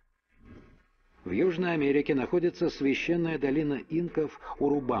ученые. В Южной Америке находится священная долина инков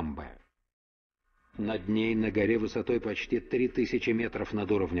Урубамбе. Над ней, на горе высотой почти 3000 метров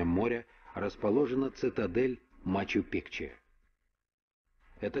над уровнем моря, расположена цитадель Мачу-Пикчу.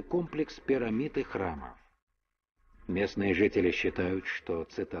 Это комплекс пирамид и храмов. Местные жители считают, что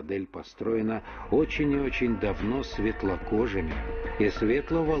цитадель построена очень и очень давно светлокожими и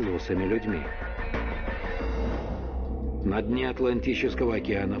светловолосыми людьми. На дне Атлантического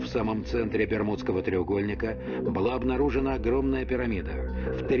океана, в самом центре Бермудского треугольника, была обнаружена огромная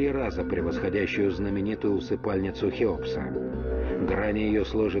пирамида, в 3 раза превосходящую знаменитую усыпальницу Хеопса. Грани ее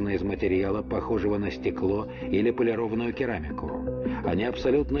сложены из материала, похожего на стекло или полированную керамику. Они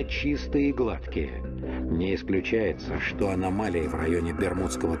абсолютно чистые и гладкие. Не исключается, что аномалии в районе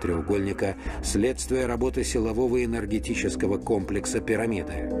Бермудского треугольника – следствие работы силового и энергетического комплекса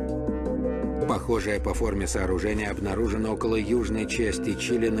пирамиды. Похожее по форме сооружение обнаружено около южной части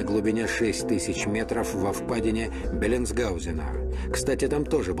Чили на глубине 6000 метров во впадине Беллинсгаузена. Кстати, там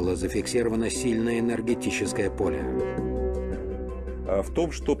тоже было зафиксировано сильное энергетическое поле. В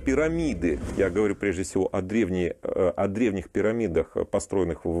том, что пирамиды, я говорю прежде всего о древних пирамидах,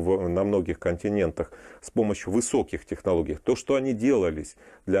 построенных на многих континентах с помощью высоких технологий, то, что они делались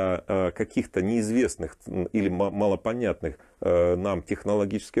для каких-то неизвестных или малопонятных нам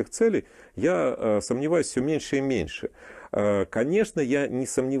технологических целей, я сомневаюсь все меньше и меньше. Конечно, я не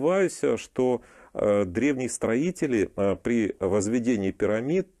сомневаюсь, что древние строители при возведении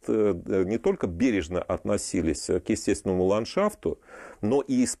пирамид не только бережно относились к естественному ландшафту, но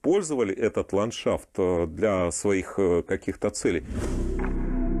и использовали этот ландшафт для своих каких-то целей.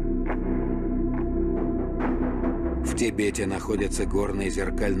 В Тибете находится горный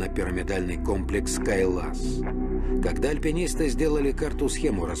зеркально-пирамидальный комплекс Кайлас. Когда альпинисты сделали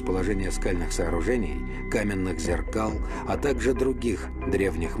карту-схему расположения скальных сооружений, каменных зеркал, а также других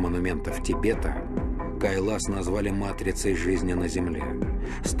древних монументов Тибета, Кайлас назвали матрицей жизни на Земле.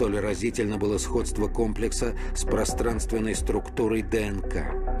 Столь разительно было сходство комплекса с пространственной структурой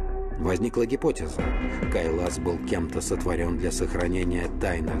ДНК. Возникла гипотеза. Кайлас был кем-то сотворен для сохранения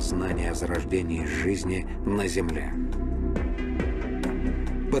тайны знания о зарождении жизни на Земле.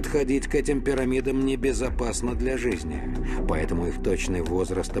 Подходить к этим пирамидам небезопасно для жизни, поэтому их точный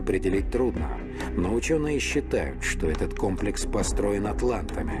возраст определить трудно. Но ученые считают, что этот комплекс построен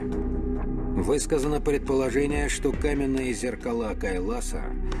атлантами. Высказано предположение, что каменные зеркала Кайласа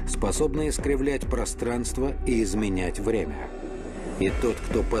способны искривлять пространство и изменять время. И тот,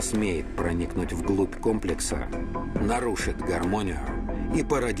 кто посмеет проникнуть вглубь комплекса, нарушит гармонию и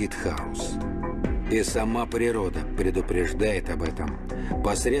породит хаос. И сама природа предупреждает об этом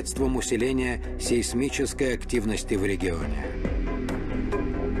посредством усиления сейсмической активности в регионе.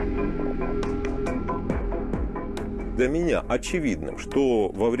 Для меня очевидным, что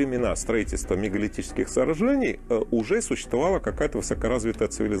во времена строительства мегалитических сооружений уже существовала какая-то высокоразвитая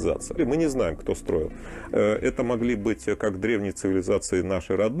цивилизация. Мы не знаем, кто строил. Это могли быть как древние цивилизации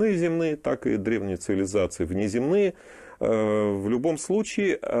наши родные земные, так и древние цивилизации внеземные. В любом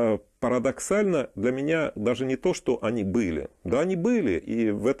случае, парадоксально для меня даже не то, что они были. Да, они были, и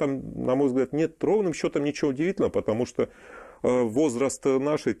в этом, на мой взгляд, нет ровным счетом ничего удивительного, потому что возраст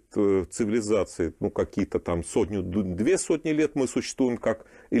нашей цивилизации, ну, какие-то там две сотни лет мы существуем как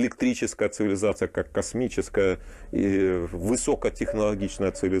электрическая цивилизация, как космическая и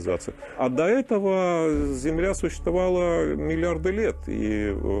высокотехнологичная цивилизация. А до этого Земля существовала миллиарды лет,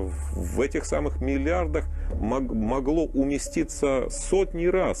 и в этих самых миллиардах могло уместиться сотни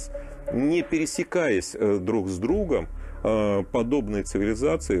раз, не пересекаясь друг с другом, подобные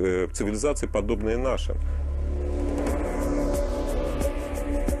цивилизации, подобные нашим.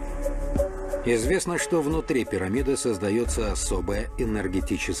 Известно, что внутри пирамиды создается особая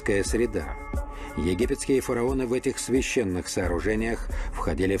энергетическая среда. Египетские фараоны в этих священных сооружениях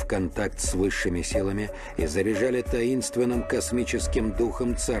входили в контакт с высшими силами и заряжали таинственным космическим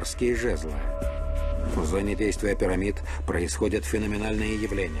духом царские жезлы. В зоне действия пирамид происходят феноменальные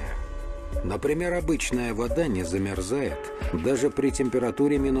явления. Например, обычная вода не замерзает даже при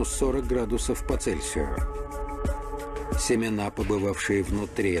температуре минус 40 градусов по Цельсию. Семена, побывавшие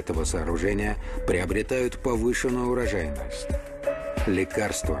внутри этого сооружения, приобретают повышенную урожайность.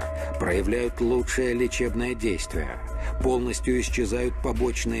 Лекарства проявляют лучшее лечебное действие. Полностью исчезают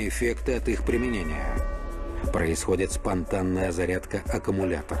побочные эффекты от их применения. Происходит спонтанная зарядка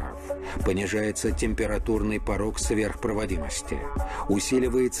аккумуляторов. Понижается температурный порог сверхпроводимости.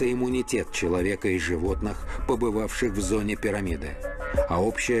 Усиливается иммунитет человека и животных, побывавших в зоне пирамиды. А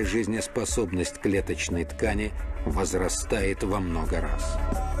общая жизнеспособность клеточной ткани возрастает во много раз.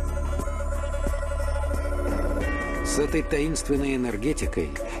 С этой таинственной энергетикой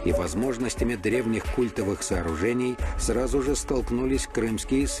и возможностями древних культовых сооружений сразу же столкнулись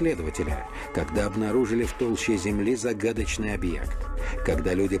крымские исследователи, когда обнаружили в толще земли загадочный объект.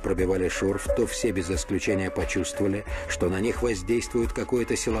 Когда люди пробивали шурф, то все без исключения почувствовали, что на них воздействует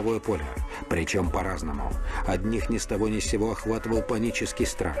какое-то силовое поле. Причем по-разному. Одних ни с того ни с сего охватывал панический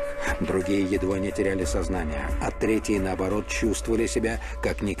страх, другие едва не теряли сознание, а третьи, наоборот, чувствовали себя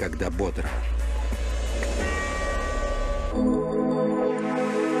как никогда бодро.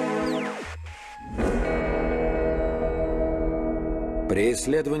 При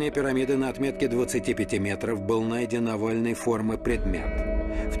исследовании пирамиды на отметке 25 метров был найден овальной формы предмет.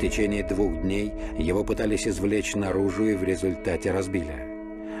 В течение 2 дней его пытались извлечь наружу и в результате разбили.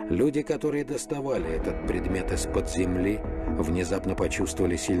 Люди, которые доставали этот предмет из-под земли, внезапно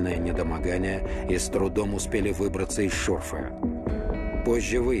почувствовали сильное недомогание и с трудом успели выбраться из шурфа.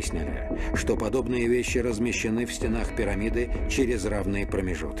 Позже выяснили, что подобные вещи размещены в стенах пирамиды через равные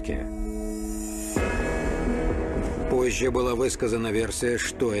промежутки. Позже была высказана версия,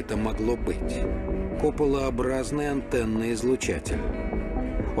 что это могло быть. Куполообразный антенный излучатель.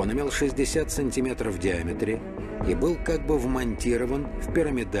 Он имел 60 сантиметров в диаметре и был как бы вмонтирован в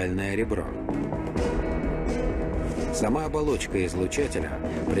пирамидальное ребро. Сама оболочка излучателя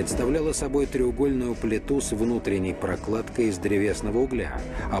представляла собой треугольную плиту с внутренней прокладкой из древесного угля,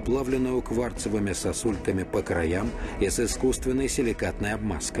 оплавленную кварцевыми сосульками по краям и с искусственной силикатной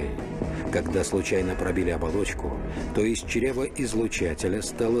обмазкой. Когда случайно пробили оболочку, то из чрева излучателя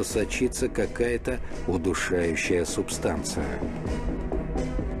стала сочиться какая-то удушающая субстанция.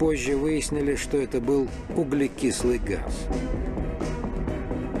 Позже выяснили, что это был углекислый газ.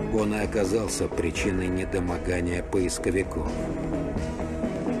 Он и оказался причиной недомогания поисковиков.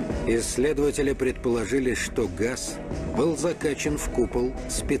 Исследователи предположили, что газ был закачан в купол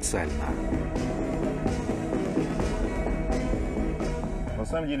специально. На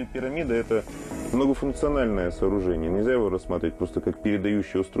самом деле пирамида – это многофункциональное сооружение. Нельзя его рассматривать просто как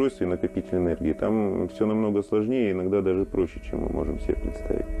передающее устройство и накопитель энергии. Там все намного сложнее, иногда даже проще, чем мы можем себе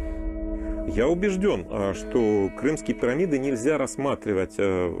представить. Я убежден, что крымские пирамиды нельзя рассматривать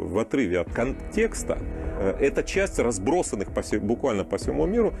в отрыве от контекста. Это часть разбросанных буквально по всему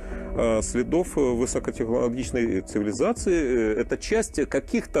миру следов высокотехнологичной цивилизации. Это часть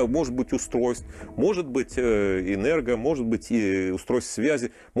каких-то, может быть, устройств, может быть, энерго, может быть, и устройств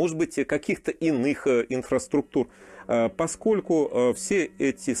связи, может быть, каких-то иных инфраструктур. Поскольку все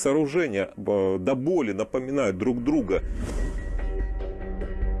эти сооружения до боли напоминают друг друга.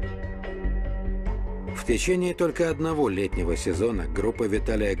 В течение только одного летнего сезона группа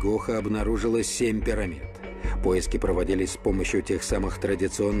Виталия Гоха обнаружила 7 пирамид. Поиски проводились с помощью тех самых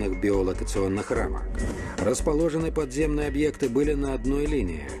традиционных биолокационных рамок. Расположенные подземные объекты были на одной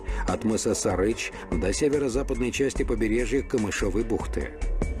линии, от мыса Сарыч до северо-западной части побережья Камышовой бухты.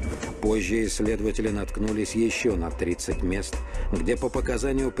 Позже исследователи наткнулись еще на 30 мест, где по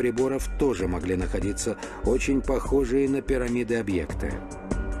показанию приборов тоже могли находиться очень похожие на пирамиды объекты.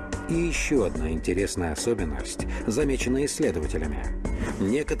 И еще одна интересная особенность, замеченная исследователями.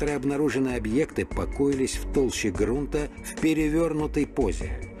 Некоторые обнаруженные объекты покоились в толще грунта в перевернутой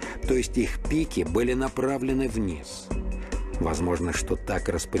позе, то есть их пики были направлены вниз. Возможно, что так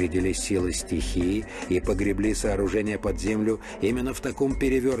распорядились силы стихии и погребли сооружение под землю именно в таком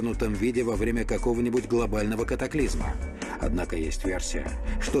перевернутом виде во время какого-нибудь глобального катаклизма. Однако есть версия,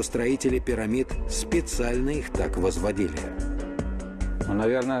 что строители пирамид специально их так возводили. Ну,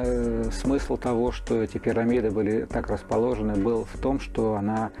 наверное, смысл того, что эти пирамиды были так расположены, был в том, что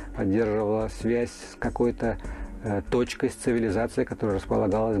она поддерживала связь с какой-то точкой, с цивилизацией, которая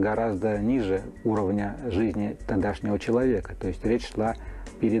располагалась гораздо ниже уровня жизни тогдашнего человека. То есть речь шла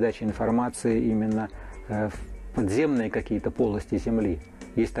о передаче информации именно в подземные какие-то полости Земли.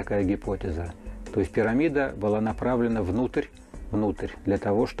 Есть такая гипотеза. То есть пирамида была направлена внутрь, для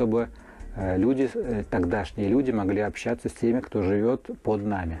того, чтобы люди, тогдашние люди могли общаться с теми, кто живет под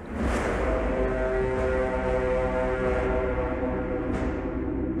нами.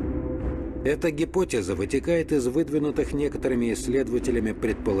 Эта гипотеза вытекает из выдвинутых некоторыми исследователями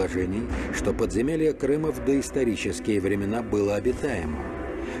предположений, что подземелье Крыма в доисторические времена было обитаемым.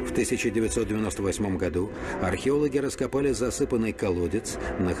 В 1998 году археологи раскопали засыпанный колодец,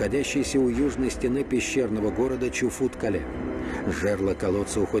 находящийся у южной стены пещерного города Чуфут-Кале. Жерло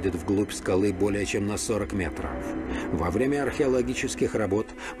колодца уходит вглубь скалы более чем на 40 метров. Во время археологических работ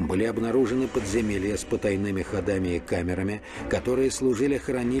были обнаружены подземелья с потайными ходами и камерами, которые служили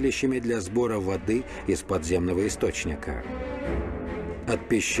хранилищами для сбора воды из подземного источника. От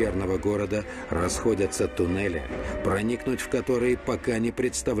пещерного города расходятся туннели, проникнуть в которые пока не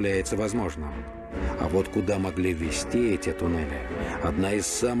представляется возможным. А вот куда могли вести эти туннели – одна из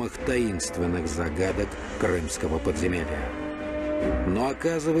самых таинственных загадок крымского подземелья. Но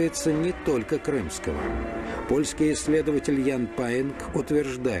оказывается, не только крымского. Польский исследователь Ян Паинг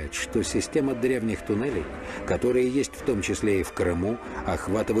утверждает, что система древних туннелей, которые есть в том числе и в Крыму,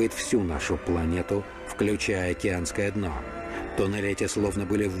 охватывает всю нашу планету, включая океанское дно. Туннели эти словно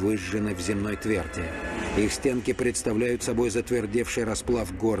были выжжены в земной тверди. Их стенки представляют собой затвердевший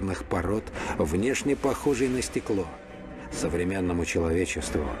расплав горных пород, внешне похожий на стекло. Современному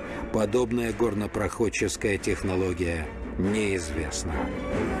человечеству подобная горнопроходческая технология неизвестно.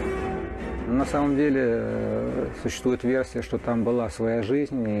 На самом деле существует версия, что там была своя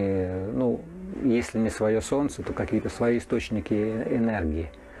жизнь, и, если не свое Солнце, то какие-то свои источники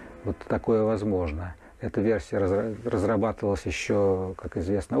энергии. Вот такое возможно. Эта версия разрабатывалась еще, как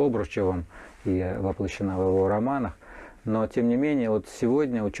известно, Обручевым и воплощена в его романах. Но, тем не менее, вот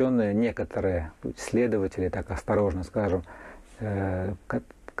сегодня ученые, некоторые исследователи, так осторожно скажем,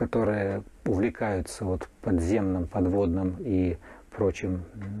 которые увлекаются вот подземным, подводным и прочим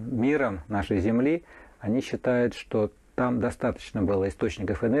миром нашей Земли, они считают, что там достаточно было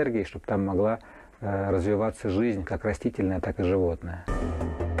источников энергии, чтобы там могла развиваться жизнь, как растительная, так и животная.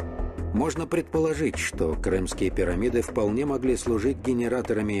 Можно предположить, что крымские пирамиды вполне могли служить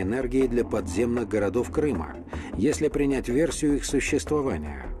генераторами энергии для подземных городов Крыма, если принять версию их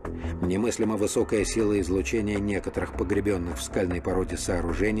существования. Немыслимо высокая сила излучения некоторых погребенных в скальной породе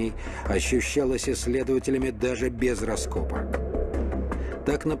сооружений ощущалась исследователями даже без раскопок.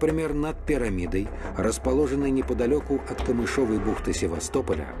 Так, например, над пирамидой, расположенной неподалеку от Камышовой бухты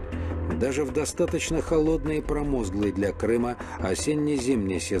Севастополя, даже в достаточно холодный и промозглый для Крыма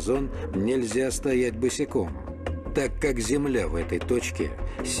осенне-зимний сезон нельзя стоять босиком, так как земля в этой точке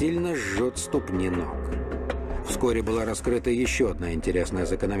сильно жжет ступни ног. Вскоре была раскрыта еще одна интересная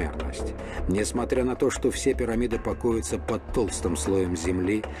закономерность. Несмотря на то, что все пирамиды покоятся под толстым слоем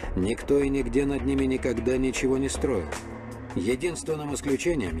земли, никто и нигде над ними никогда ничего не строил. Единственным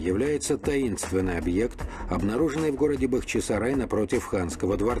исключением является таинственный объект, обнаруженный в городе Бахчисарай напротив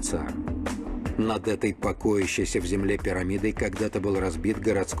ханского дворца. Над этой покоящейся в земле пирамидой когда-то был разбит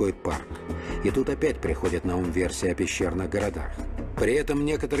городской парк. И тут опять приходит на ум версия о пещерных городах. При этом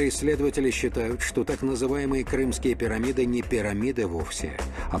некоторые исследователи считают, что так называемые крымские пирамиды не пирамиды вовсе,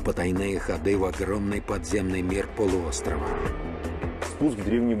 а потайные ходы в огромный подземный мир полуострова. Спуск в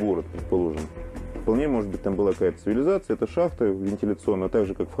древний город, предположим. Вполне, может быть, там была какая-то цивилизация, это шахта вентиляционная, так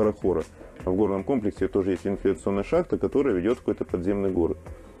же, как в Харахора. А в горном комплексе тоже есть вентиляционная шахта, которая ведет в какой-то подземный город.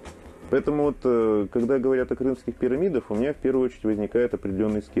 Поэтому вот, когда говорят о крымских пирамидах, у меня в первую очередь возникает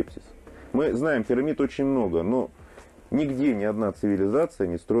определенный скепсис. Мы знаем, пирамид очень много, но нигде ни одна цивилизация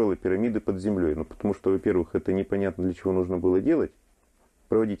не строила пирамиды под землей. Ну, потому что, во-первых, это непонятно, для чего нужно было делать.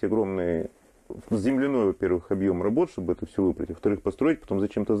 Проводить огромный земляной, во-первых, объем работ, чтобы это все выбрать. Во-вторых, построить, потом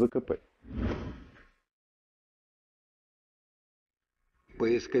зачем-то закопать.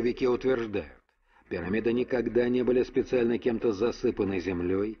 Поисковики утверждают, пирамиды никогда не были специально кем-то засыпаны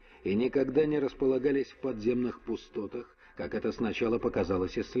землей и никогда не располагались в подземных пустотах, как это сначала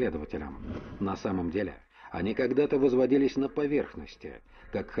показалось исследователям. На самом деле, они когда-то возводились на поверхности,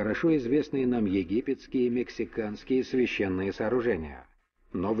 как хорошо известные нам египетские и мексиканские священные сооружения.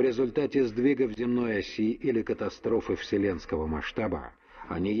 Но в результате сдвигов земной оси или катастрофы вселенского масштаба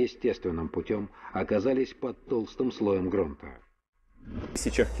они естественным путем оказались под толстым слоем грунта. В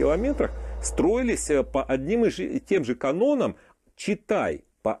тысячах километрах строились по одним и тем же канонам, читай,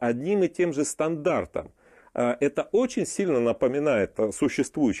 по одним и тем же стандартам. Это очень сильно напоминает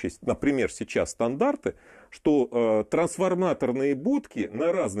существующие, например, сейчас стандарты, что трансформаторные будки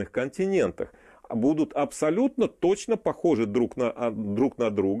на разных континентах будут абсолютно точно похожи друг на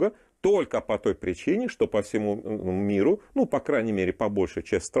друга, только по той причине, что по всему миру, ну, по крайней мере, по большей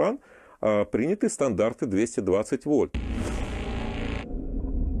части стран, приняты стандарты 220 вольт.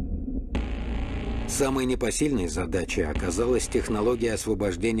 Самой непосильной задачей оказалась технология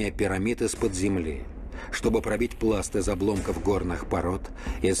освобождения пирамид из-под земли. Чтобы пробить пласт из обломков горных пород,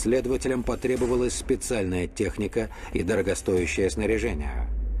 исследователям потребовалась специальная техника и дорогостоящее снаряжение.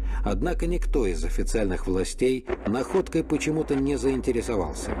 Однако никто из официальных властей находкой почему-то не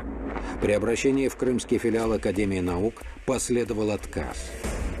заинтересовался. При обращении в крымский филиал Академии наук последовал отказ.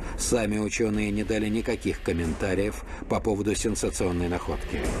 Сами ученые не дали никаких комментариев по поводу сенсационной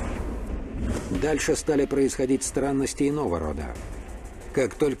находки. Дальше стали происходить странности иного рода.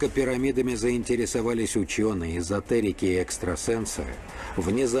 Как только пирамидами заинтересовались ученые, эзотерики и экстрасенсы,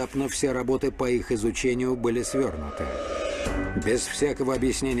 внезапно все работы по их изучению были свернуты. Без всякого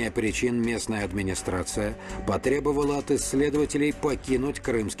объяснения причин местная администрация потребовала от исследователей покинуть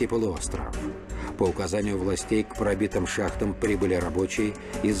Крымский полуостров. По указанию властей к пробитым шахтам прибыли рабочие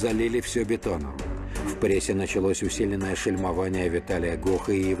и залили все бетоном. В прессе началось усиленное шельмование Виталия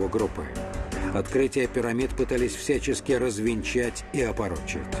Гоха и его группы. Открытие пирамид пытались всячески развенчать и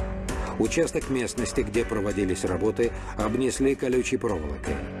опорочить. Участок местности, где проводились работы, обнесли колючей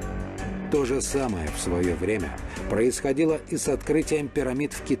проволокой. То же самое в свое время происходило и с открытием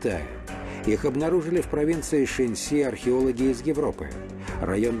пирамид в Китае. Их обнаружили в провинции Шэньси археологи из Европы.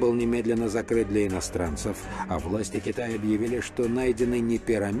 Район был немедленно закрыт для иностранцев, а власти Китая объявили, что найдены не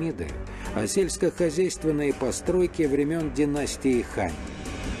пирамиды, а сельскохозяйственные постройки времен династии Хань.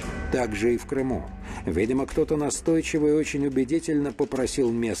 Также и в Крыму. Видимо, кто-то настойчиво и очень убедительно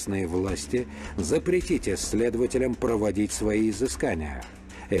попросил местные власти запретить исследователям проводить свои изыскания.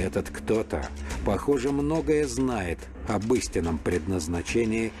 Этот кто-то, похоже, многое знает об истинном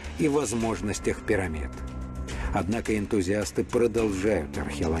предназначении и возможностях пирамид. Однако энтузиасты продолжают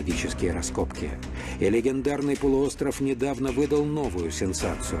археологические раскопки. И легендарный полуостров недавно выдал новую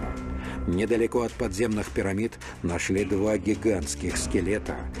сенсацию. Недалеко от подземных пирамид нашли 2 гигантских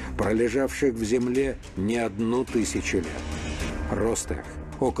скелета, пролежавших в земле не 1000 лет. Рост их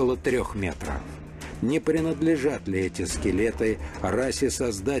около 3 метров. Не принадлежат ли эти скелеты расе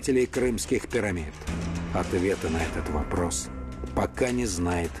создателей крымских пирамид? Ответа на этот вопрос пока не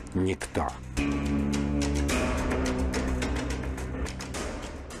знает никто.